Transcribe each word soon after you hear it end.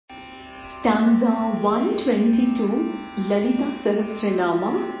Stanza 122, Lalita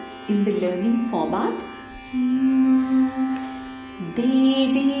Sahasranama in the learning format.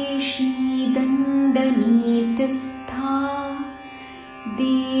 Deveshi dandanitistha,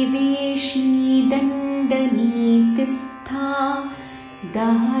 Deveshi dandanitistha,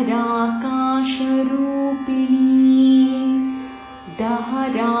 Daharakasharupini,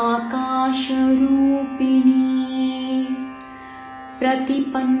 Daharakasharupini.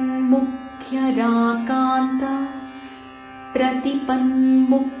 Pratipanmukhyrakanta,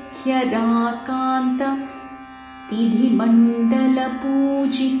 Pratipanmukhyrakanta, Tidhimandala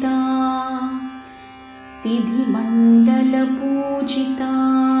pujita, Tidhimandala pujita.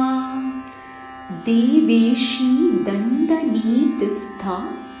 Deveshi dandanitistha,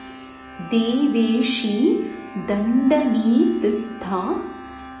 Deveshi dandanitistha,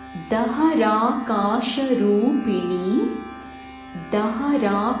 Daharakasharupini,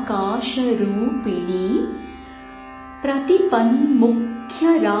 Daharakasharupini.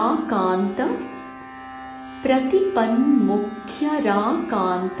 Pratipanmukhyrakanta,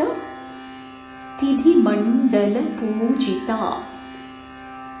 Pratipanmukhyrakanta, Tidhimandala pujita,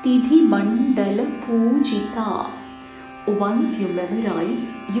 Tidhimandala pujita. Once you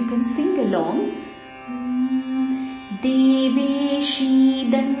memorize, you can sing along. Deveshi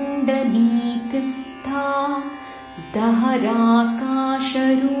dandanitistha,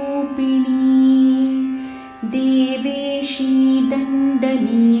 Daharakasharupini, Deveshi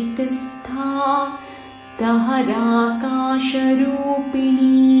dandanitistha,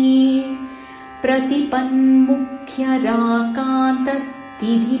 Daharakasharupini. Pratipanmukhyrakanta,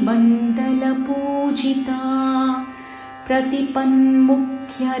 Tidhimandala pujita,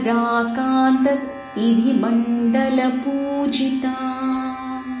 Pratipanmukhyrakanta, Tidhimandala pujita.